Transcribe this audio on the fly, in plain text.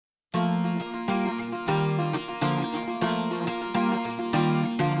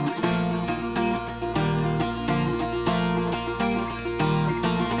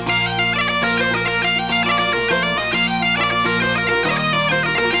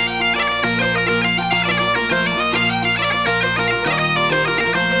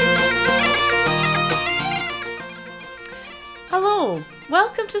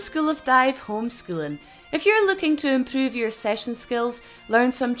to School of Dàimh Homeschooling. If you're looking to improve your session skills,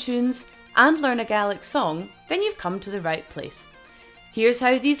 learn some tunes, and learn a Gaelic song, then you've come to the right place. Here's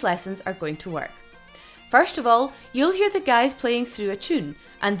how these lessons are going to work. First of all, you'll hear the guys playing through a tune,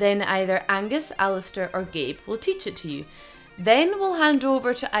 and then either Angus, Alistair or Gabe will teach it to you. Then we'll hand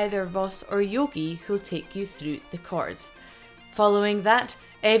over to either Ross or Yogi who'll take you through the chords. Following that,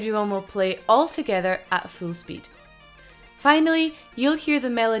 everyone will play all together at full speed. Finally, you'll hear the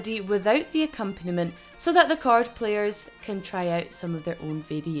melody without the accompaniment so that the chord players can try out some of their own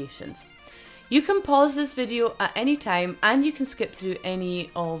variations. You can pause this video at any time and you can skip through any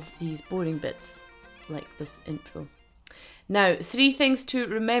of these boring bits, like this intro. Now, 3 things to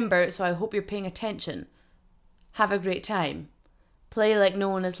remember, so I hope you're paying attention. Have a great time, play like no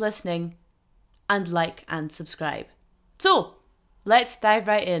one is listening, and like and subscribe. So, let's dive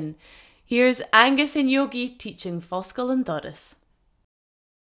right in. Here's Angus and Yogi teaching Fosgail An Doras.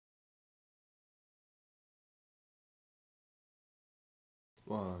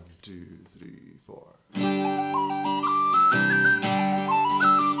 1, 2, 3, 4.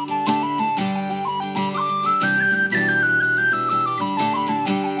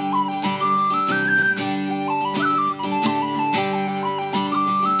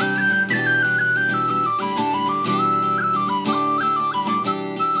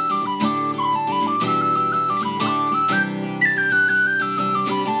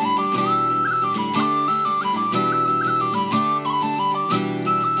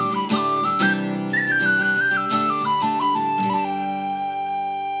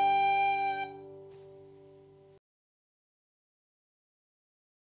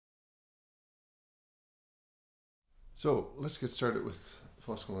 So let's get started with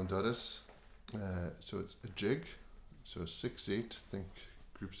Fosgail An Doras. So it's a jig, so 6/8, think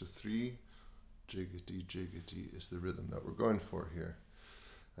groups of 3, jiggity jiggity is the rhythm that we're going for here.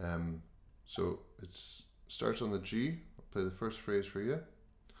 So it starts on the G. I'll play the first phrase for you.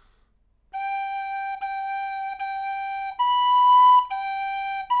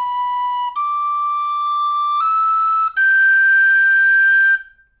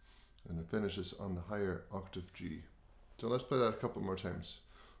 And it finishes on the higher octave G. So let's play that a couple more times.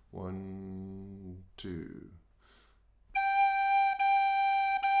 1, 2.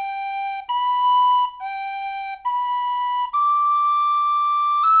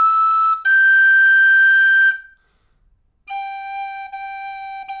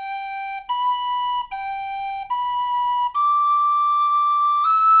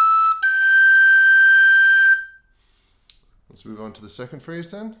 Let's move on to the second phrase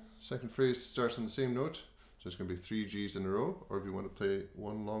then. Second phrase starts on the same note. So it's going to be 3 Gs in a row, or if you want to play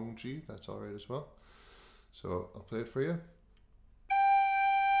one long G, that's all right as well. So I'll play it for you.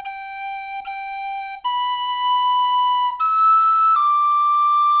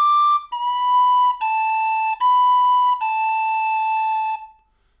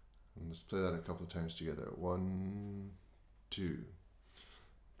 And let's play that a couple of times together. 1, 2.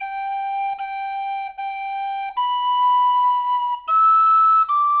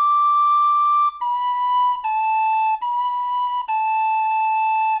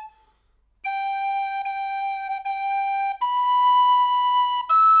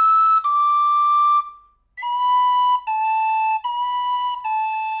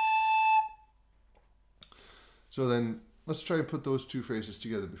 So then let's try and put those 2 phrases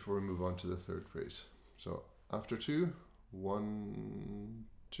together before we move on to the third phrase. So after 2, 1,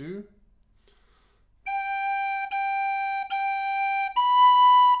 2.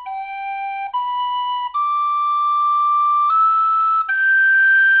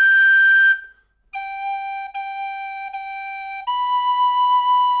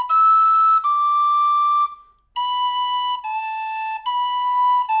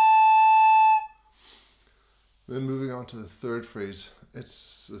 Then moving on to the third phrase,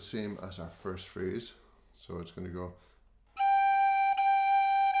 it's the same as our first phrase. So it's going to go.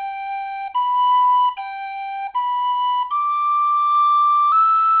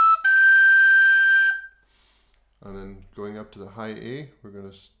 And then going up to the high A, we're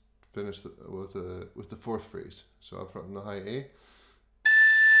going to finish with the fourth phrase. So up front on the high A.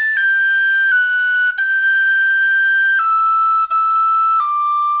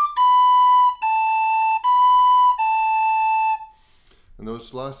 And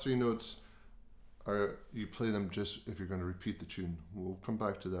those last 3 notes you play them just if you're going to repeat the tune. We'll come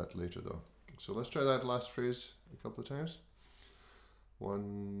back to that later though. So let's try that last phrase a couple of times.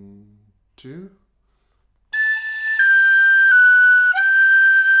 1, 2.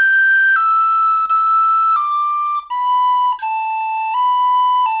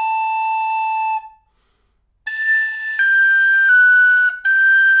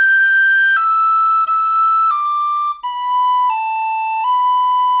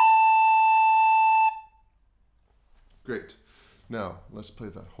 Great. Now let's play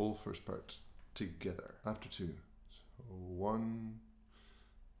that whole first part together after 2. So 1,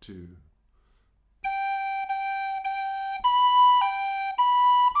 2.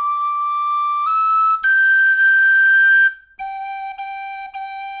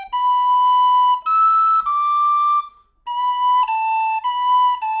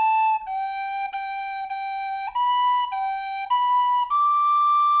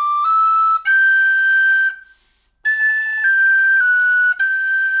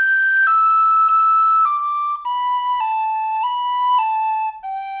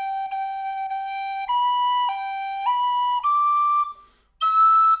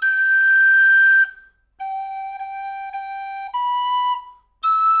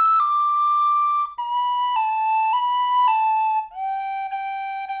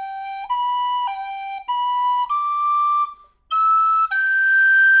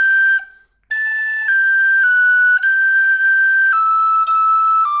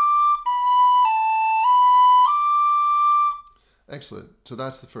 Excellent. So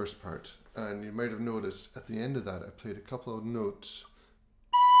that's the first part. And you might have noticed at the end of that, I played a couple of notes.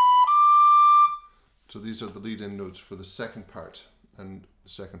 So these are the lead-in notes for the second part. And the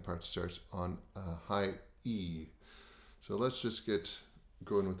second part starts on a high E. So let's just get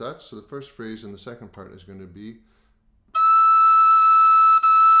going with that. So the first phrase in the second part is going to be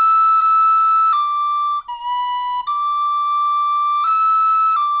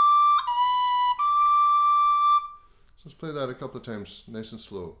so let's play that a couple of times, nice and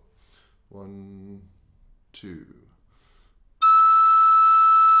slow. 1, 2.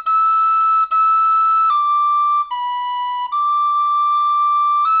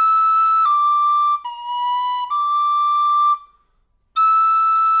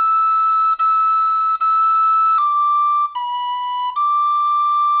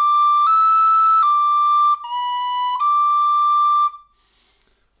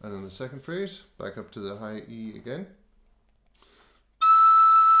 And then the second phrase, back up to the high E again.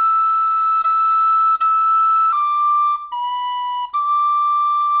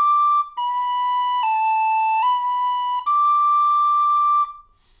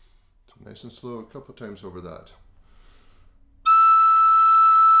 Nice and slow, a couple of times over that.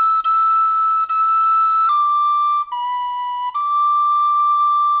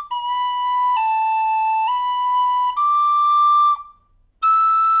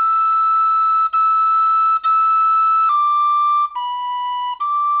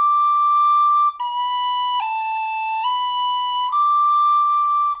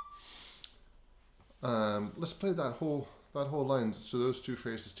 Let's play that whole line, so those two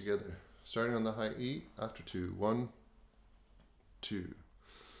phrases together. Starting on the high E after 2. 1, 2.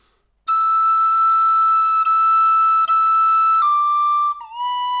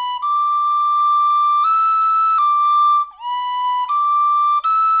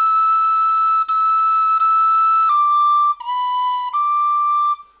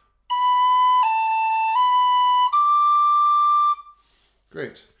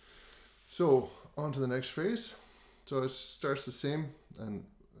 Great. So on to the next phrase. So it starts the same, and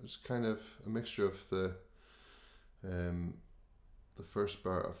it's kind of a mixture of the first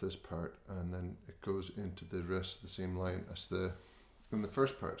bar of this part, and then it goes into the rest of the same line as in the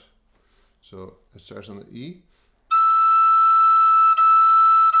first part. So it starts on the E.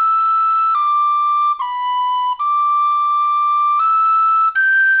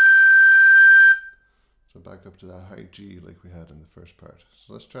 So back up to that high G like we had in the first part.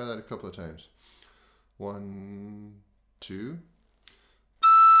 So let's try that a couple of times. 1, 2.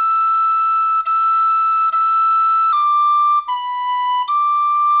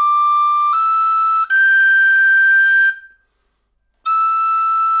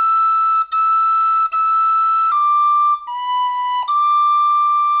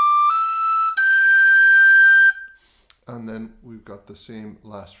 And then we've got the same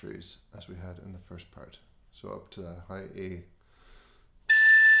last phrase as we had in the first part. So up to that high A.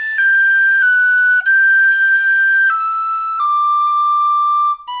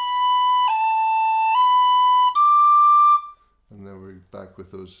 And then we're back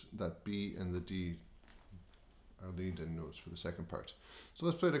with that B and the D, our lead-in notes for the second part. So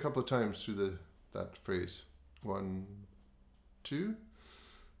let's play it a couple of times through that phrase. 1, 2.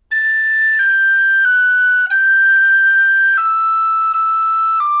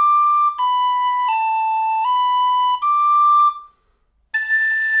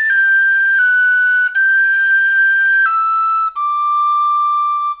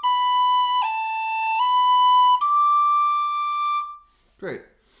 Great.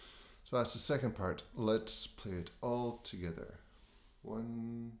 So that's the second part. Let's play it all together.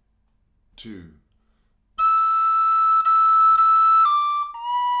 1, 2.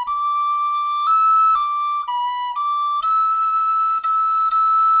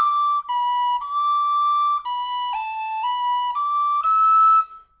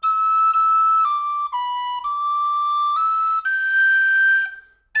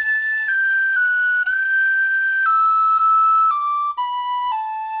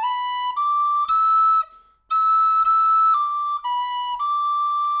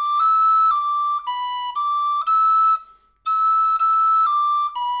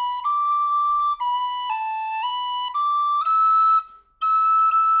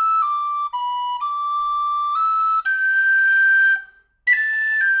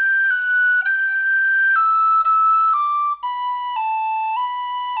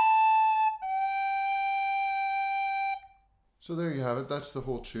 So there you have it, that's the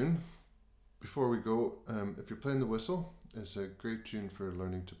whole tune. Before we go, if you're playing the whistle, it's a great tune for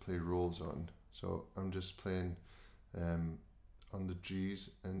learning to play rolls on. So I'm just playing on the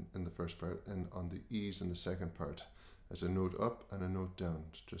G's in the first part and on the E's in the second part as a note up and a note down,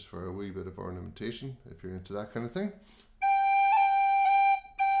 just for a wee bit of ornamentation if you're into that kind of thing.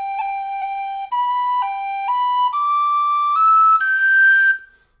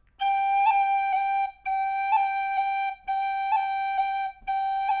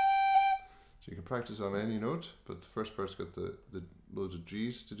 So you can practice on any note, but the first part's got the loads of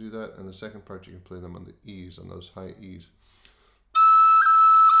G's to do that, and the second part you can play them on the E's, on those high E's.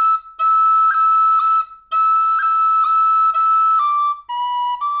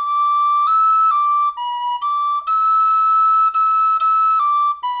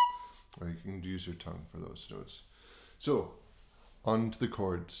 Or you can use your tongue for those notes. So, on to the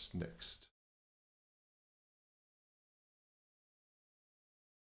chords next.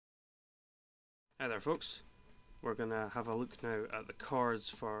 Hi there folks, we're going to have a look now at the chords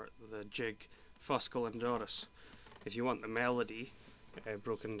for the jig Fosgail An Doras. If you want the melody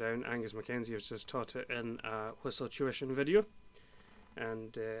broken down, Angus Mackenzie has just taught it in a whistle tuition video,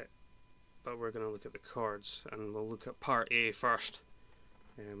 and but we're going to look at the chords, and we'll look at part A first.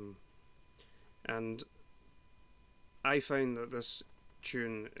 And I find that this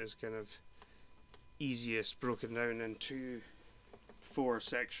tune is kind of easiest broken down into 4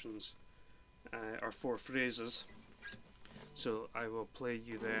 sections. Or 4 phrases, so I will play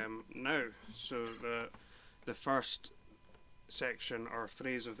you them now. So the first section or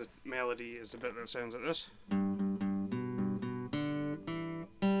phrase of the melody is the bit that sounds like this,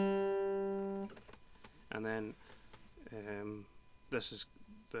 and then this is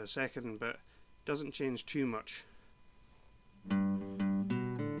the second bit. Doesn't change too much.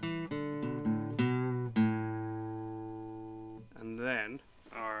 And then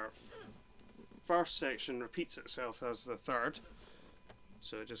our first section repeats itself as the third,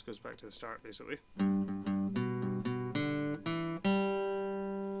 so it just goes back to the start basically. And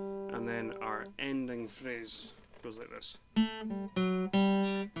then our ending phrase goes like this.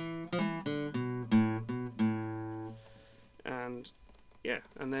 And yeah,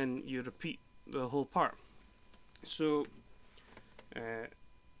 and then you repeat the whole part. So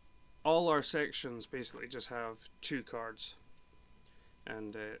all our sections basically just have 2 chords.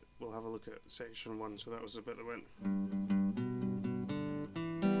 And we'll have a look at section 1. So that was the bit that went.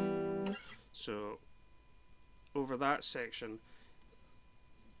 So over that section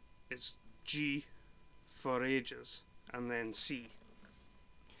it's G for ages and then C.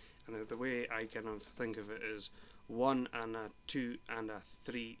 And the way I kind of think of it is 1 and a 2 and a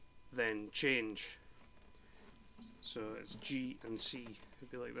 3 then change. So it's G and C. It'd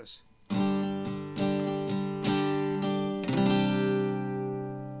be like this.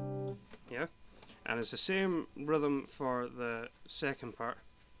 Yeah, and it's the same rhythm for the second part,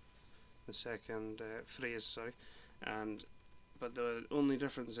 the second phrase, sorry, but the only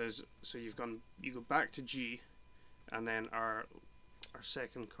difference is, so you go back to G, and then our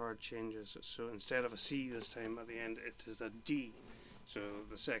second chord changes. So instead of a C this time at the end, it is a D. So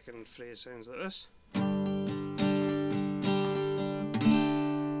the second phrase sounds like this.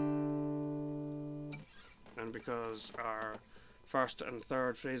 And because our first and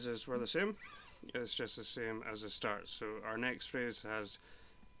third phrases were the same, it's just the same as the start. So our next phrase has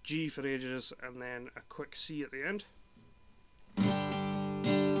G for ages and then a quick C at the end.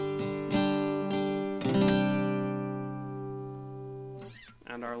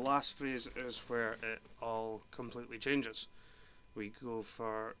 And our last phrase is where it all completely changes. We go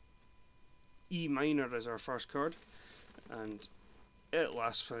for E minor as our first chord, and it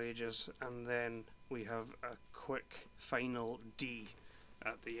lasts for ages, and then we have a quick final D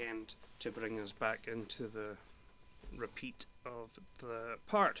at the end to bring us back into the repeat of the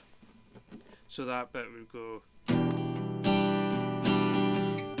part. So that bit would go.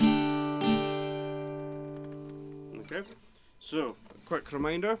 Okay, so a quick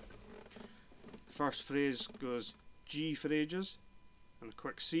reminder. First phrase goes G for ages and a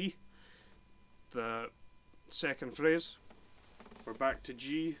quick C. The second phrase, we're back to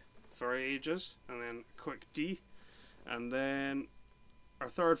G for ages and then a quick D, and then our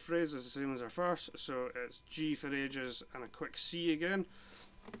third phrase is the same as our first, so it's G for ages and a quick C again,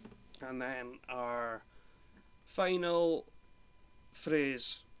 and then our final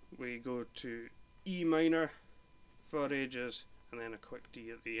phrase we go to E minor for ages and then a quick D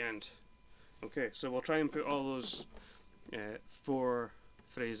at the end. Okay, so we'll try and put all those 4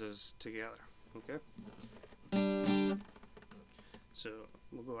 phrases together. Okay, so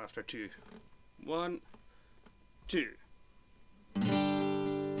we'll go after 2. 1, 2.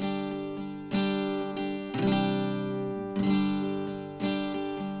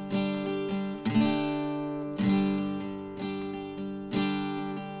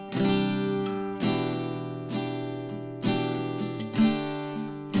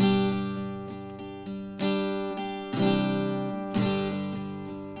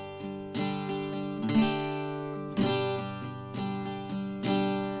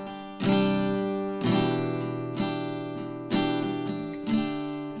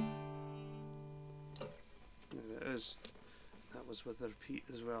 comes with the repeat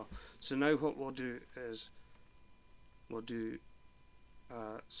as well. So now what we'll do is we'll do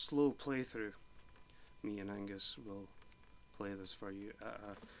a slow playthrough. Me and Angus will play this for you at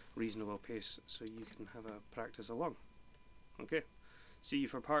a reasonable pace so you can have a practice along. Okay, see you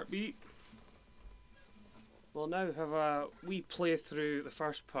for part B. We'll now have a wee play through the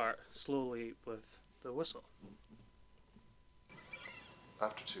first part slowly with the whistle.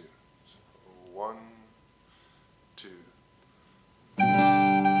 After 2. So 1, 2.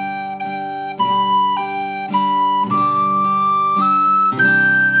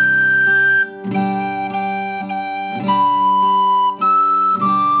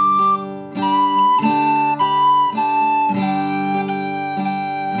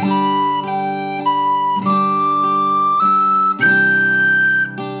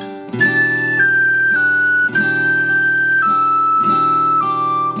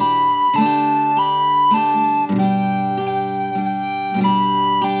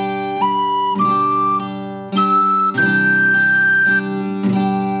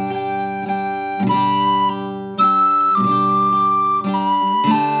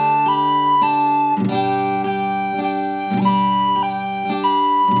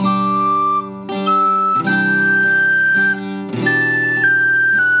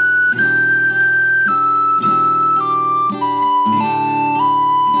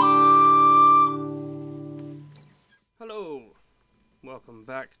 Welcome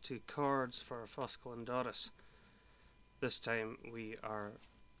back to Chords for Fosgail An Doras. This time we are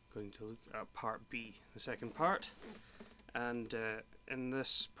going to look at part B, the second part, and in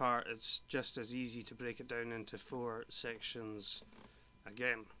this part it's just as easy to break it down into 4 sections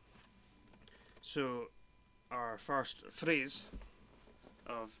again. So our first phrase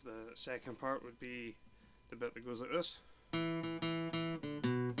of the second part would be the bit that goes like this.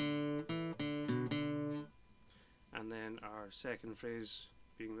 And then our second phrase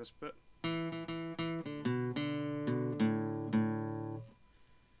being this bit.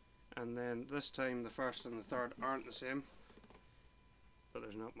 And then this time the first and the third aren't the same, but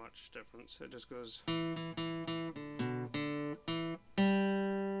there's not much difference. It just goes. And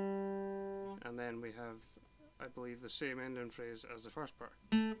then we have, I believe, the same ending phrase as the first part.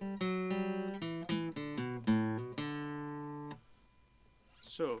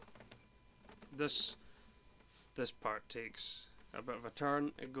 So this part takes a bit of a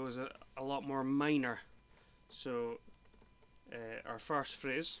turn. It goes a lot more minor. So our first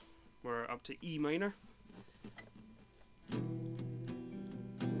phrase, we're up to E minor.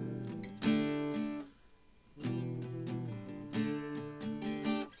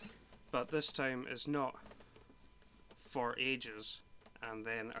 But this time it's not for ages and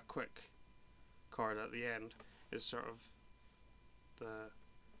then a quick chord at the end. It's sort of the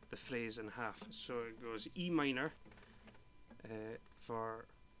phrase in half. So it goes E minor for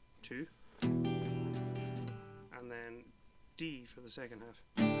 2, and then D for the second half.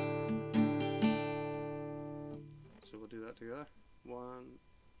 So we'll do that together. 1,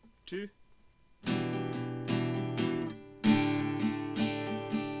 2.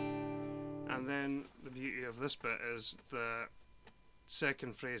 And then the beauty of this bit is the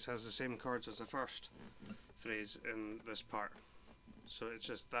second phrase has the same chords as the first phrase in this part. So it's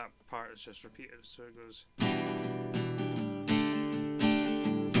just that part is just repeated, so it goes.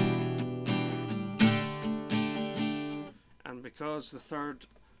 And because the third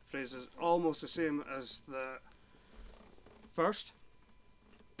phrase is almost the same as the first,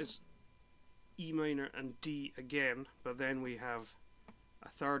 it's E minor and D again, but then we have a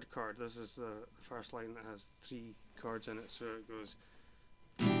third chord. This is the first line that has 3 chords in it, so it goes.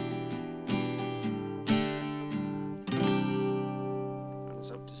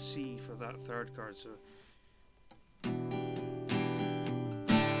 Up to C for that third chord. So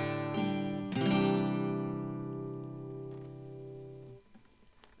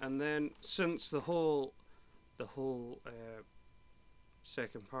and then since the whole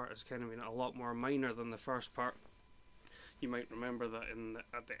second part has kind of been a lot more minor than the first part, you might remember that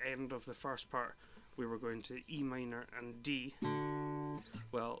at the end of the first part we were going to E minor and D.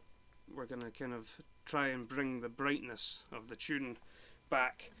 Well, we're going to kind of try and bring the brightness of the tune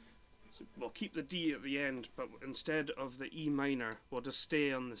back. So we'll keep the D at the end, but instead of the E minor we'll just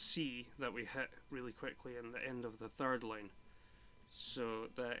stay on the C that we hit really quickly in the end of the third line. So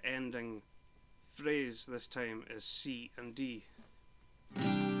the ending phrase this time is C and D.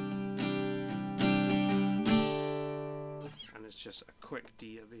 And it's just a quick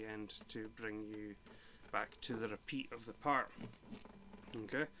D at the end to bring you back to the repeat of the part.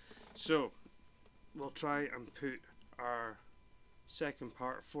 Okay, so we'll try and put our second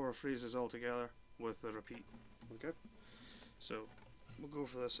part, 4 phrases all together with the repeat. Okay, So we'll go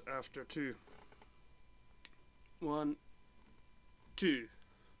for this after 2. 1, 2.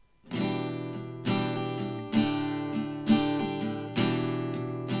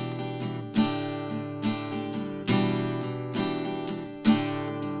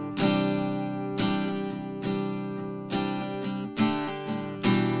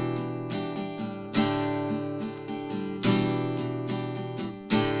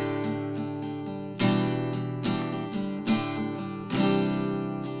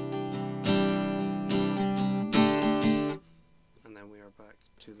 Back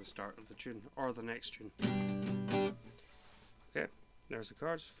to the start of the tune, or the next tune. Okay, there's the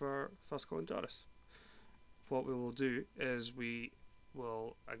cards for Fosgail An Doras. What we will do is we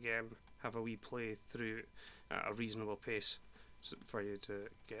will again have a wee play through at a reasonable pace for you to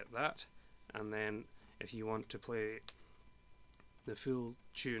get that, and then if you want to play the full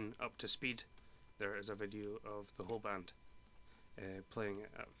tune up to speed, there is a video of the whole band playing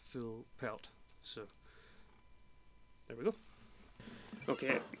at full pelt. So there we go.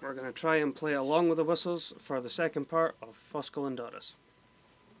 Okay, we're going to try and play along with the whistles for the second part of Fosgail An Doras.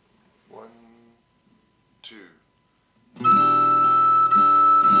 1, 2.